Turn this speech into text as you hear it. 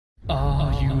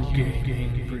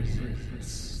AreYouGaming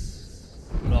presents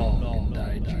Flog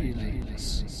and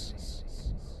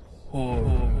Ideas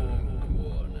Horror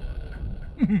Corner.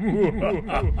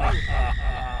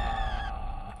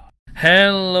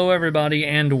 Hello everybody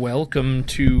and welcome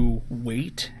to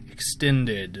Wait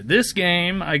Extended. This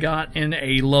game I got in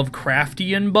a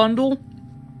Lovecraftian bundle,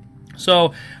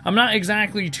 so I'm not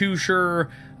exactly too sure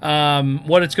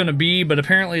what it's going to be, but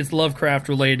apparently it's Lovecraft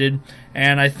related,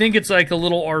 and I think it's like a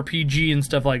little RPG and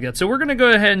stuff like that. So we're going to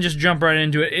go ahead and just jump right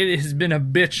into it. It has been a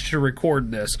bitch to record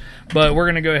this, but we're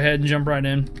going to go ahead and jump right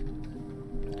in.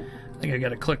 I think I got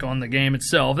to click on the game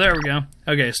itself. There we go.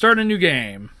 Okay, start a new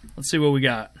game. Let's see what we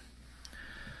got.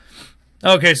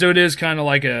 Okay, so it is kind of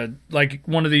like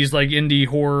one of these like indie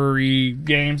horror-y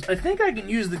games. I think I can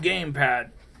use the gamepad.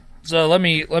 So let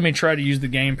me try to use the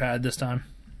gamepad this time.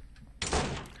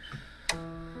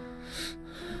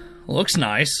 Looks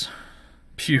nice.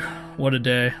 Phew, what a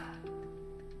day.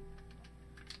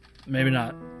 Maybe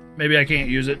not. Maybe I can't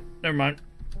use it. Never mind.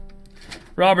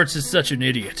 Roberts is such an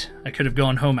idiot. I could have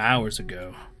gone home hours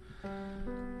ago.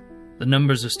 The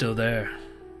numbers are still there.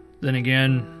 Then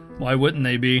again, why wouldn't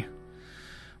they be?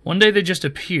 One day they just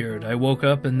appeared. I woke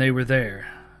up and they were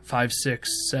there.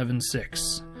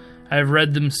 5676. I have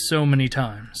read them so many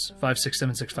times.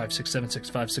 5676, 5676,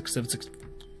 5676.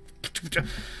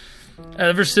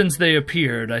 Ever since they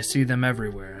appeared, I see them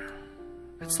everywhere.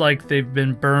 It's like they've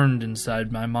been burned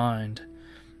inside my mind.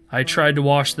 I tried to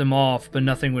wash them off, but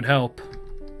nothing would help.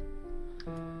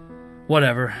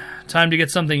 Whatever. Time to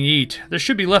get something to eat. There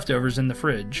should be leftovers in the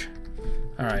fridge.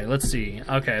 Alright, let's see.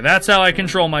 Okay, that's how I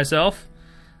control myself.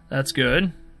 That's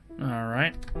good.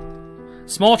 Alright.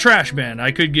 Small trash bin.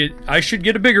 I should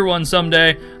get a bigger one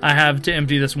someday. I have to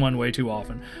empty this one way too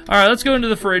often. Alright, let's go into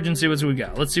the fridge and see what we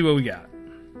got. Let's see what we got.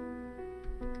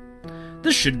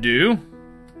 This should do.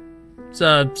 It's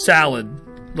a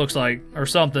salad, looks like, or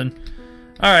something.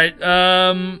 Alright,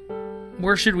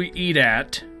 where should we eat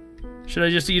at? Should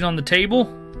I just eat on the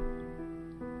table?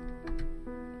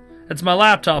 It's my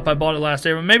laptop. I bought it last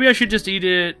day. Maybe I should just eat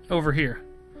it over here.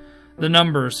 The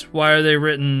numbers, why are they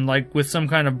written like with some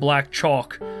kind of black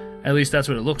chalk? At least that's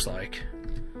what it looks like.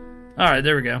 Alright,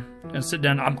 there we go. Gonna sit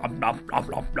down. I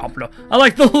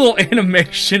like the little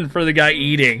animation for the guy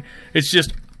eating. It's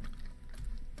just...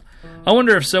 I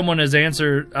wonder if someone has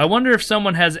answered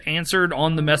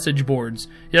on the message boards.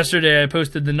 Yesterday I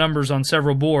posted the numbers on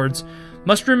several boards.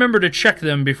 Must remember to check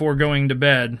them before going to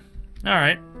bed.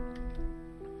 Alright.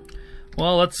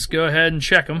 Well, let's go ahead and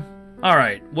check them.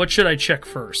 Alright, what should I check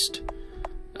first?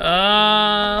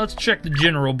 Let's check the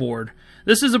general board.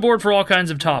 This is a board for all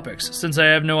kinds of topics. Since I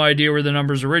have no idea where the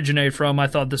numbers originate from, I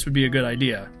thought this would be a good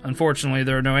idea. Unfortunately,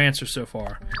 there are no answers so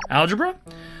far. Algebra?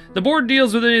 The board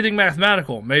deals with anything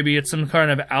mathematical. Maybe it's some kind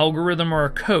of algorithm or a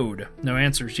code. No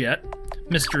answers yet.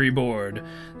 Mystery board.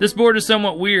 This board is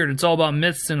somewhat weird. It's all about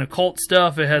myths and occult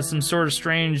stuff. It has some sort of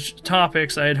strange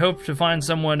topics. I had hoped to find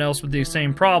someone else with the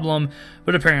same problem,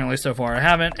 but apparently so far I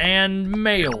haven't. And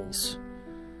mails.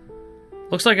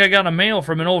 Looks like I got a mail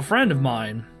from an old friend of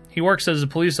mine. He works as a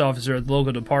police officer at the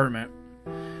local department.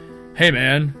 Hey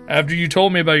man, after you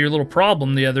told me about your little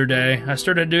problem the other day, I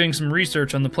started doing some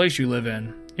research on the place you live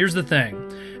in. Here's the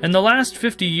thing. In the last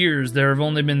 50 years, there have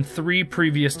only been 3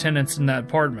 previous tenants in that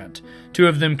apartment. 2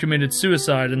 of them committed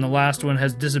suicide, and the last one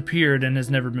has disappeared and has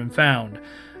never been found.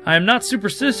 I am not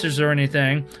superstitious or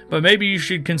anything, but maybe you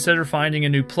should consider finding a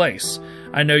new place.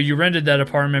 I know you rented that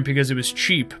apartment because it was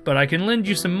cheap, but I can lend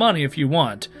you some money if you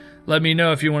want. Let me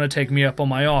know if you want to take me up on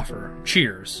my offer.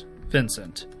 Cheers,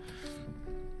 Vincent.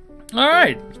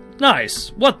 Alright,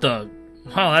 nice. What the...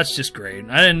 Wow, that's just great.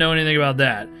 I didn't know anything about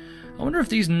that. I wonder if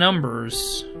these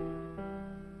numbers...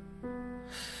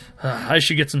 I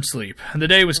should get some sleep. The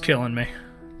day was killing me.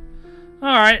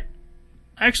 Alright.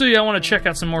 Actually, I want to check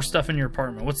out some more stuff in your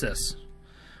apartment. What's this?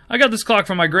 I got this clock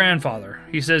from my grandfather.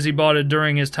 He says he bought it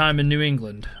during his time in New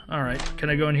England. Alright, can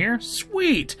I go in here?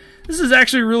 Sweet! This is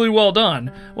actually really well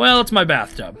done. Well, it's my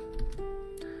bathtub.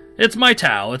 It's my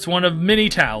towel. It's one of many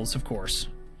towels, of course.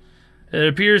 It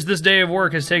appears this day of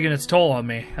work has taken its toll on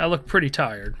me. I look pretty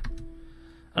tired.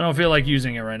 I don't feel like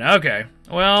using it right now. Okay,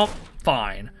 well,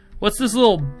 fine. What's this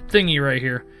little thingy right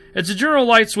here? It's a general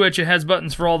light switch. It has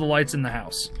buttons for all the lights in the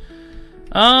house.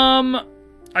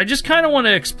 I just kind of want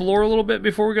to explore a little bit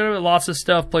before we go to it. Lots of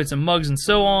stuff, plates and mugs and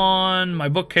so on. My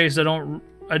bookcase,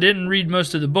 I didn't read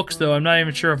most of the books though. I'm not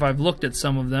even sure if I've looked at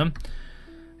some of them.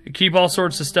 I keep all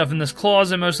sorts of stuff in this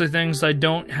closet, mostly things I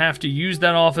don't have to use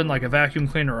that often, like a vacuum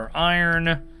cleaner or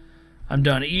iron. I'm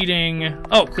done eating.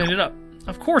 Oh, clean it up.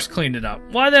 Of course cleaned it up.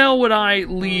 Why the hell would I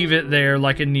leave it there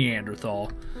like a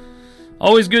Neanderthal?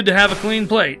 Always good to have a clean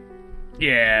plate.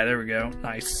 Yeah, there we go.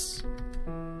 Nice.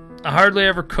 I hardly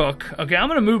ever cook. Okay, I'm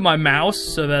gonna move my mouse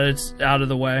so that it's out of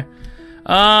the way.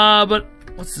 But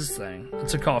what's this thing?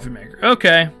 It's a coffee maker.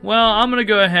 Okay, well, I'm gonna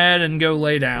go ahead and go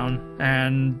lay down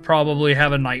and probably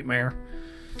have a nightmare.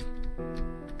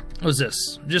 What's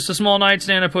this? Just a small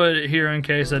nightstand. I put it here in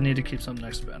case I need to keep something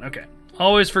next to bed. Okay.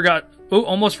 Almost forgot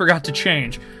to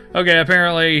change. Okay,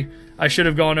 apparently I should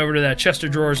have gone over to that chest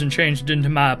of drawers and changed into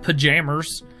my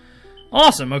pajamas.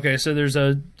 Awesome. Okay, so there's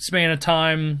a span of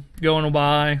time going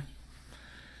by.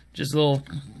 Just a little...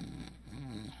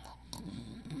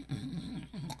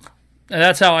 And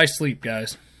that's how I sleep,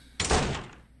 guys.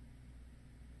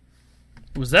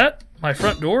 Was that my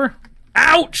front door?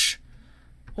 Ouch!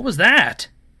 What was that?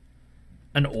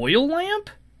 An oil lamp?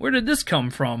 Where did this come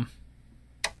from?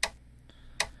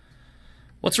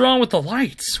 What's wrong with the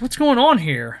lights? What's going on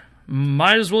here?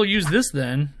 Might as well use this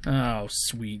then. Oh,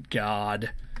 sweet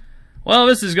God. Well,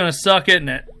 this is gonna suck, isn't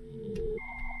it?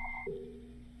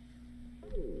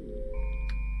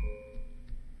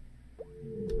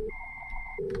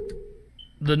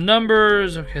 The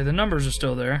numbers... Okay, the numbers are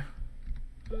still there.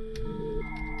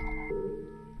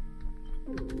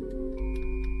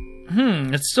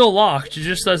 It's still locked,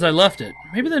 just as I left it.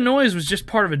 Maybe the noise was just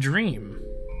part of a dream.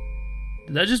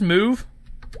 Did that just move?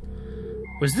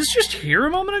 Was this just here a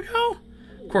moment ago?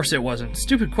 Of course it wasn't.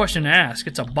 Stupid question to ask.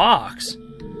 It's a box.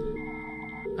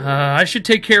 I should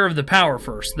take care of the power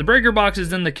first. The breaker box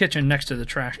is in the kitchen next to the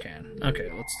trash can.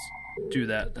 Okay, let's do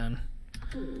that then.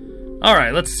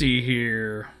 Alright, let's see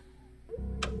here.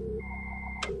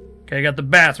 Okay, I got the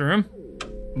bathroom.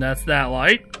 That's that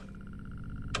light.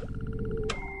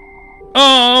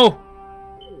 Oh!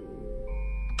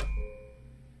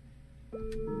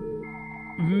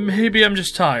 Maybe I'm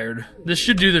just tired. This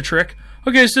should do the trick.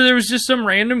 Okay, so there was just some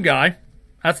random guy.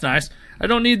 That's nice. I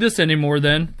don't need this anymore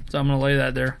then, so I'm gonna lay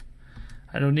that there.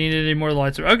 I don't need any more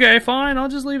lights. Okay, fine, I'll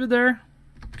just leave it there.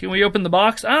 Can we open the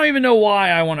box? I don't even know why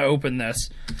I want to open this.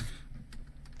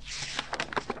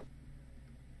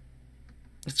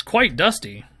 It's quite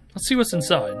dusty. Let's see what's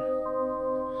inside.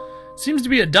 Seems to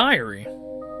be a diary.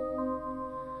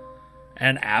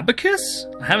 An abacus?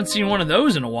 I haven't seen one of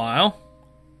those in a while.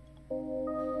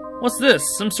 What's this?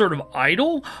 Some sort of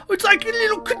idol? Oh, it's like a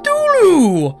little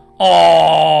Cthulhu!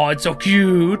 Oh, it's so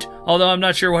cute. Although I'm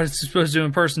not sure what it's supposed to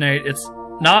impersonate. It's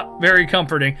not very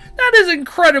comforting. That is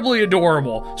incredibly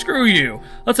adorable. Screw you.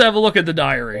 Let's have a look at the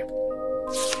diary.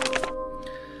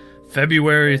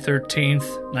 February 13th,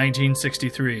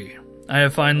 1963. I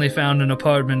have finally found an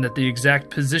apartment at the exact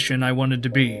position I wanted to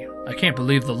be. I can't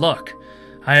believe the luck.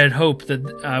 I had hoped that...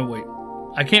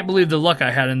 I can't believe the luck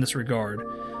I had in this regard.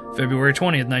 February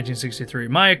 20th, 1963.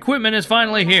 My equipment is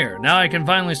finally here. Now I can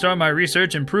finally start my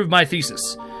research and prove my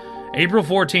thesis. April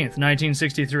 14th,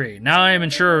 1963. Now I am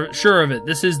sure of it.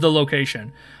 This is the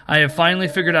location. I have finally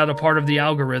figured out a part of the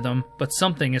algorithm, but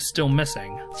something is still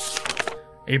missing.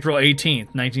 April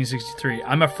 18th, 1963.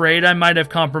 I'm afraid I might have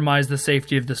compromised the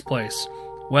safety of this place.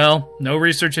 Well, no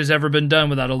research has ever been done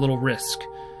without a little risk.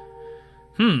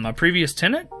 A previous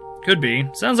tenant? Could be.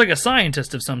 Sounds like a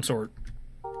scientist of some sort.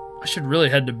 I should really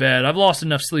head to bed. I've lost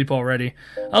enough sleep already.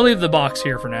 I'll leave the box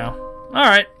here for now.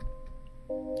 Alright.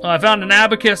 Well, I found an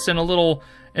abacus and a little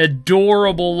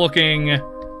adorable looking,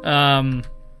 oh,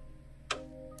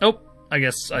 I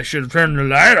guess I should have turned the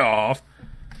light off.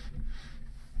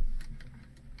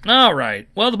 Alright.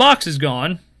 Well, the box is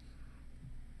gone.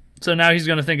 So now he's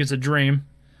gonna think it's a dream.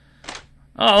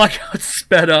 Oh, I like how it's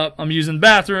sped up. I'm using the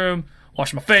bathroom.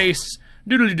 Wash my face.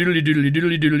 Doodly doodly doodly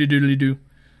doodly doodly doodly doo.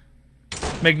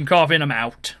 Making coffee and I'm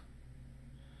out.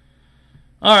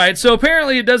 Alright, so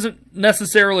apparently it doesn't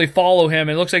necessarily follow him.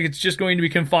 It looks like it's just going to be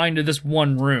confined to this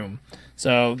one room.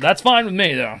 So that's fine with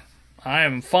me, though. I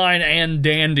am fine and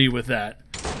dandy with that.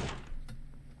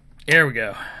 Here we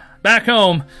go. Back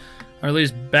home. Or at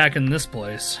least back in this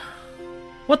place.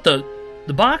 What the?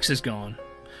 The box is gone.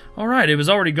 Alright, it was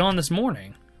already gone this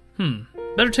morning.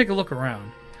 Better take a look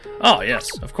around. Oh,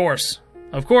 yes, of course.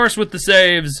 Of course, with the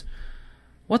saves.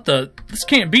 What the? This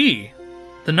can't be.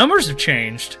 The numbers have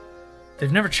changed.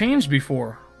 They've never changed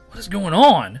before. What is going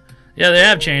on? Yeah, they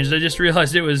have changed. I just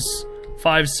realized it was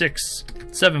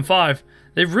 5675.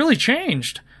 They've really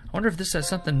changed. I wonder if this has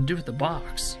something to do with the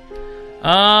box.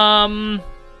 I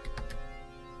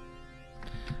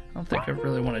don't think I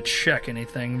really want to check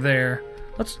anything there.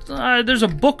 Let's. There's a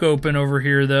book open over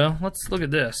here, though. Let's look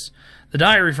at this. The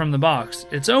diary from the box.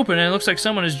 It's open, and it looks like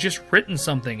someone has just written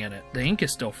something in it. The ink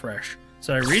is still fresh.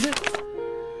 So I read it?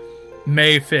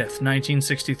 May 5th,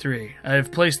 1963. I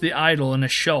have placed the idol in a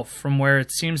shelf from where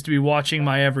it seems to be watching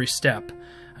my every step.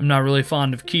 I'm not really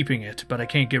fond of keeping it, but I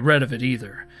can't get rid of it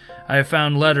either. I have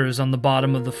found letters on the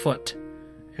bottom of the foot.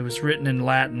 It was written in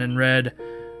Latin and read,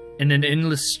 "In an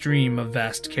endless stream of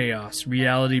vast chaos,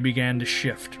 reality began to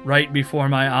shift right before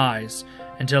my eyes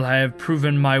until I have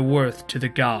proven my worth to the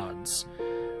gods.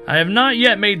 I have not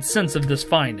yet made sense of this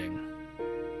finding."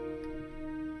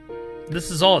 This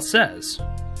is all it says.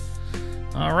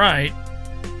 Alright.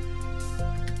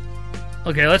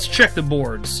 Okay, let's check the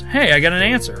boards. Hey, I got an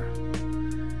answer.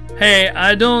 Hey,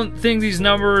 I don't think these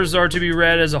numbers are to be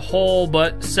read as a whole,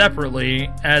 but separately,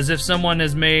 as if someone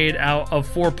is made out of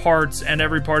 4 parts and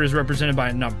every part is represented by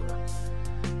a number.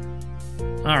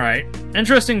 Alright.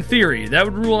 Interesting theory. That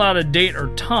would rule out a date or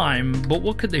time, but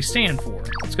what could they stand for?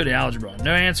 Let's go to algebra.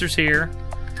 No answers here.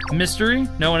 Mystery.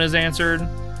 No one has answered.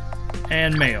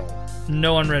 And mail.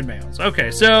 No unread mails. Okay,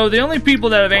 so the only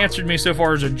people that have answered me so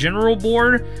far is a general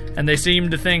board, and they seem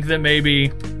to think that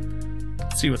maybe...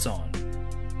 Let's see what's on.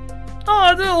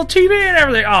 Oh, the little TV and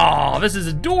everything. Oh, this is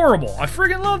adorable. I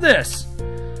friggin' love this.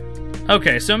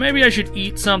 Okay, so maybe I should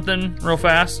eat something real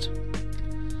fast.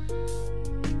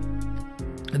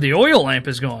 The oil lamp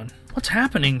is gone. What's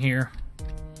happening here?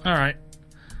 Alright.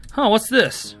 Huh, what's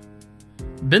this?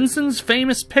 Benson's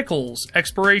Famous Pickles.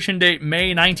 Expiration date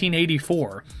May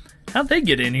 1984. How'd they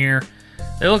get in here?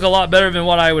 They look a lot better than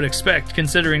what I would expect,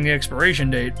 considering the expiration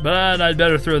date, but I'd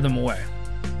better throw them away.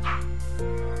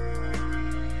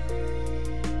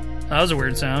 That was a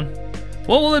weird sound.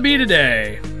 What will it be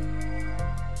today?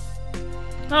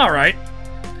 Alright.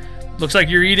 Looks like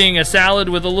you're eating a salad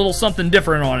with a little something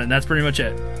different on it, and that's pretty much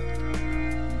it.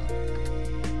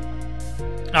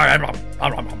 Alright.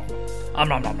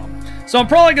 So I'm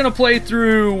probably going to play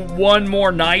through one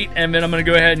more night, and then I'm going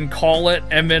to go ahead and call it,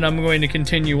 and then I'm going to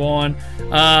continue on.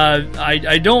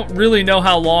 I don't really know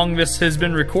how long this has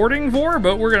been recording for,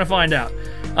 but we're going to find out.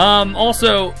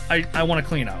 Also, I want to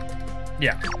clean up.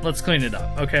 Yeah, let's clean it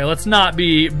up. Okay, let's not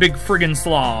be big friggin'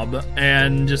 slob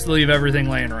and just leave everything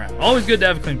laying around. Always good to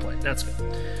have a clean plate. That's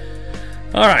good.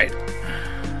 Alright.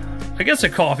 I guess a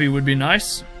coffee would be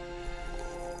nice.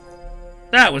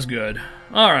 That was good.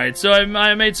 Alright, so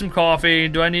I made some coffee.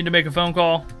 Do I need to make a phone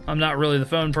call? I'm not really the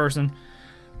phone person.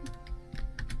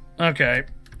 Okay.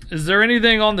 Is there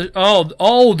anything on the...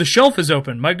 Oh, the shelf is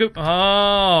open.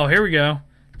 Oh, here we go.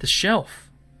 The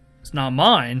shelf. It's not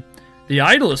mine. The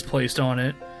idol is placed on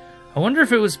it. I wonder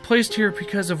if it was placed here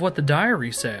because of what the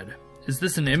diary said. Is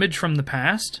this an image from the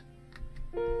past?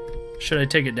 Should I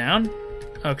take it down?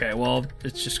 Okay, well,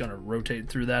 it's just going to rotate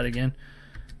through that again.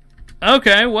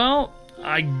 Okay, well,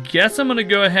 I guess I'm going to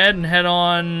go ahead and head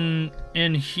on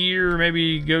in here.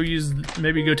 Maybe go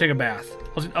take a bath.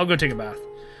 I'll go take a bath.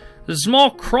 There's a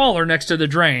small crawler next to the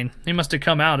drain. He must have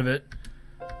come out of it.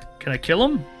 Can I kill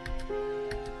him?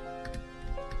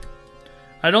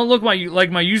 I don't look like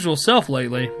my usual self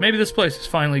lately. Maybe this place is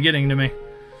finally getting to me.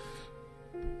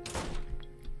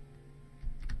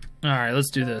 Alright,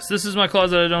 let's do this. This is my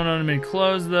closet. I don't own many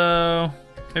clothes, though.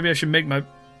 Maybe I should make my...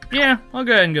 Yeah, I'll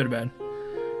go ahead and go to bed.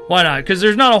 Why not? Because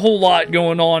there's not a whole lot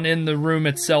going on in the room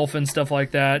itself and stuff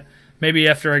like that. Maybe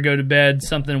after I go to bed,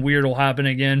 something weird will happen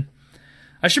again.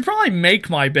 I should probably make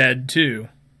my bed, too.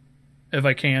 If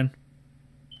I can.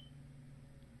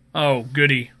 Oh,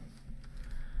 goody.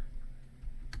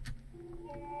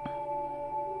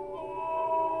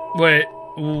 Wait,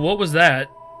 what was that?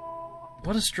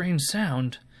 What a strange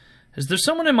sound. Is there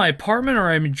someone in my apartment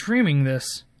or am I dreaming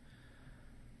this?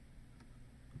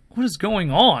 What is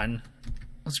going on?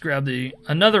 Let's grab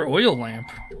another oil lamp.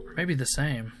 Maybe the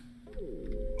same.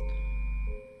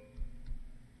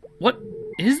 What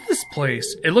is this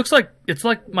place? It looks like it's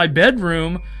like my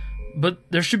bedroom,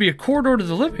 but there should be a corridor to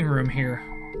the living room here.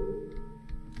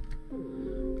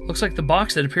 Looks like the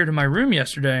box that appeared in my room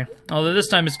yesterday. Although this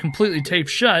time it's completely taped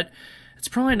shut, it's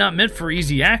probably not meant for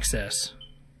easy access.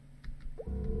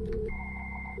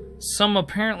 Some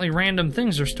apparently random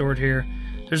things are stored here.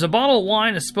 There's a bottle of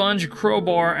wine, a sponge, a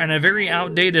crowbar, and a very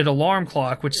outdated alarm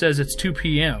clock which says it's 2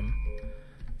 p.m.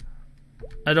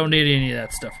 I don't need any of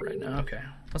that stuff right now. Okay.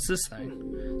 What's this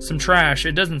thing? Some trash.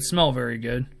 It doesn't smell very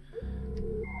good.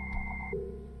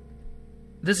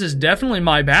 This is definitely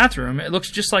my bathroom. It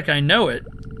looks just like I know it.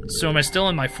 So am I still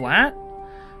in my flat?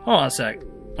 Hold on a sec.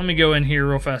 Let me go in here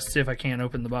real fast and see if I can't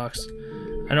open the box.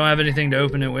 I don't have anything to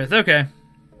open it with. Okay.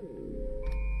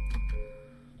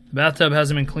 The bathtub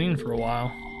hasn't been cleaned for a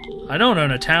while. I don't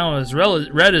own a towel as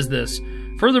red as this.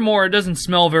 Furthermore, it doesn't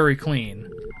smell very clean.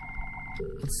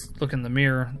 Let's look in the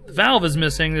mirror. The valve is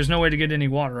missing. There's no way to get any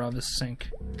water out of this sink.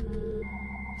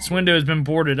 This window has been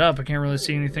boarded up. I can't really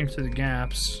see anything through the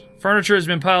gaps. Furniture has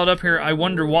been piled up here. I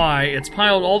wonder why. It's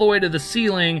piled all the way to the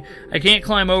ceiling. I can't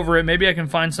climb over it. Maybe I can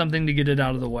find something to get it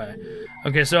out of the way.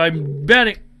 Okay, so I'm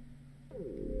betting...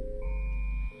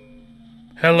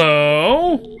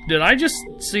 Hello? Did I just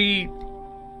see...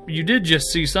 You did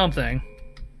just see something.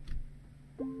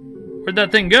 Where'd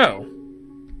that thing go?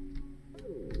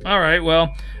 Alright,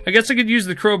 well, I guess I could use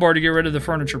the crowbar to get rid of the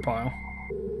furniture pile.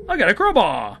 I got a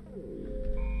crowbar!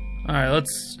 Alright,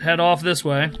 let's head off this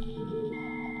way.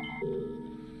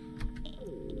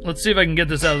 Let's see if I can get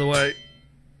this out of the way.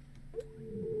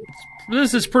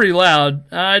 This is pretty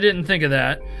loud. I didn't think of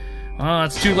that. Well,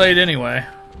 it's too late anyway.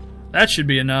 That should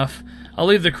be enough. I'll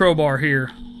leave the crowbar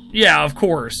here. Yeah, of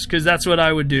course, because that's what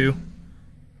I would do.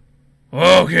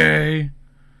 Okay.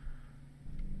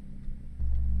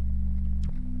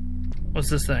 What's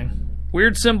this thing?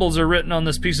 Weird symbols are written on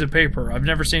this piece of paper. I've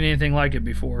never seen anything like it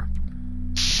before.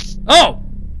 Oh!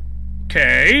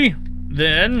 Okay.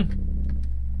 Then,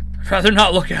 I'd rather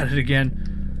not look at it again.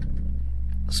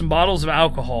 Some bottles of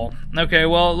alcohol. Okay,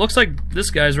 well, it looks like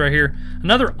this guy's right here.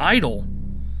 Another idol.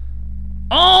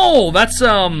 Oh, that's,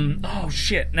 oh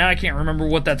shit, now I can't remember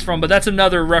what that's from, but that's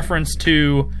another reference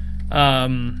to,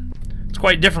 it's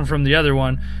quite different from the other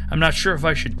one. I'm not sure if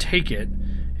I should take it.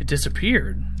 It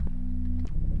disappeared.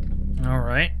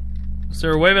 Alright. Is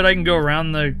there a way that I can go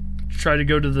around the, try to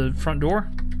go to the front door?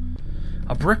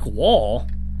 A brick wall?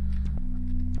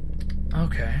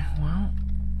 Okay, well,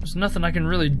 there's nothing I can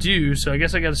really do, so I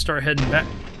guess I gotta start heading back.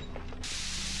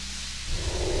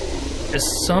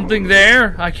 Is something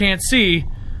there? I can't see.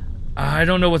 I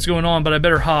don't know what's going on, but I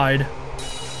better hide.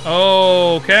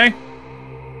 Okay.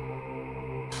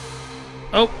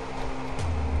 Oh.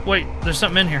 Wait, there's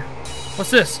something in here. What's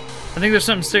this? I think there's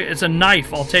something. It's a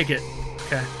knife. I'll take it.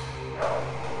 Okay.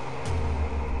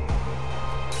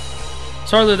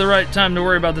 It's hardly the right time to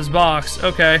worry about this box.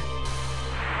 Okay.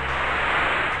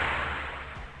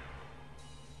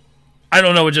 I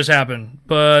don't know what just happened,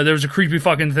 but there was a creepy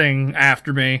fucking thing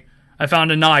after me. I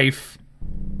found a knife.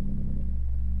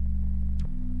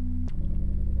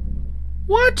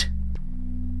 What?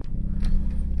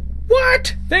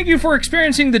 What? Thank you for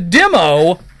experiencing the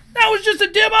demo. That was just a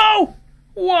demo.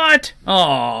 What?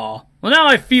 Aw. Well, now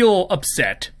I feel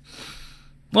upset.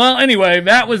 Well, anyway,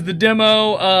 that was the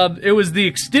demo. It was the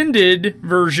extended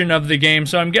version of the game,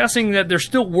 so I'm guessing that they're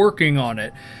still working on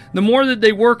it. The more that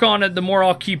they work on it, the more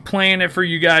I'll keep playing it for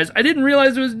you guys. I didn't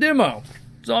realize it was a demo,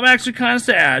 so I'm actually kind of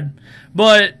sad.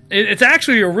 But it's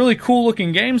actually a really cool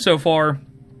looking game so far.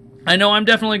 I know I'm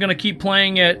definitely going to keep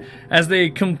playing it as they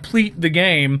complete the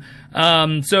game.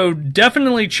 So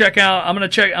definitely check out, I'm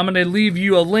going to leave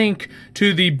you a link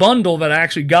to the bundle that I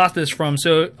actually got this from.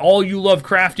 So all you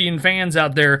Lovecraftian fans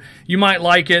out there, you might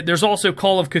like it. There's also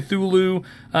Call of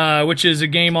Cthulhu, which is a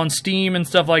game on Steam and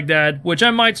stuff like that, which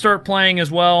I might start playing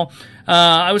as well.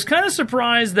 I was kind of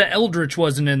surprised that Eldritch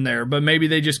wasn't in there, but maybe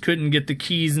they just couldn't get the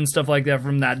keys and stuff like that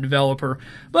from that developer.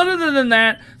 But other than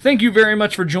that, thank you very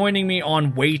much for joining me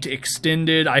on Wait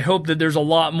Extended. I hope that there's a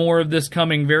lot more of this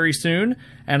coming very soon,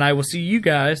 and I will see you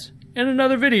guys in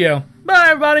another video. Bye,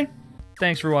 everybody!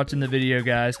 Thanks for watching the video,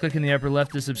 guys. Click in the upper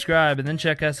left to subscribe, and then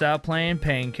check us out playing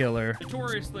Painkiller.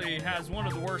 Notoriously has one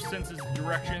of the worst senses of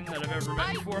direction that I've ever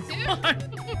met before.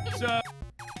 So...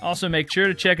 Also, make sure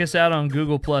to check us out on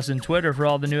Google Plus and Twitter for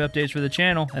all the new updates for the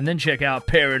channel, and then check out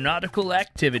Paranautical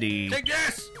Activity. Take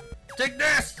this! Take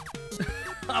this!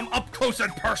 I'm up close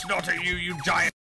and personal to you, you giant...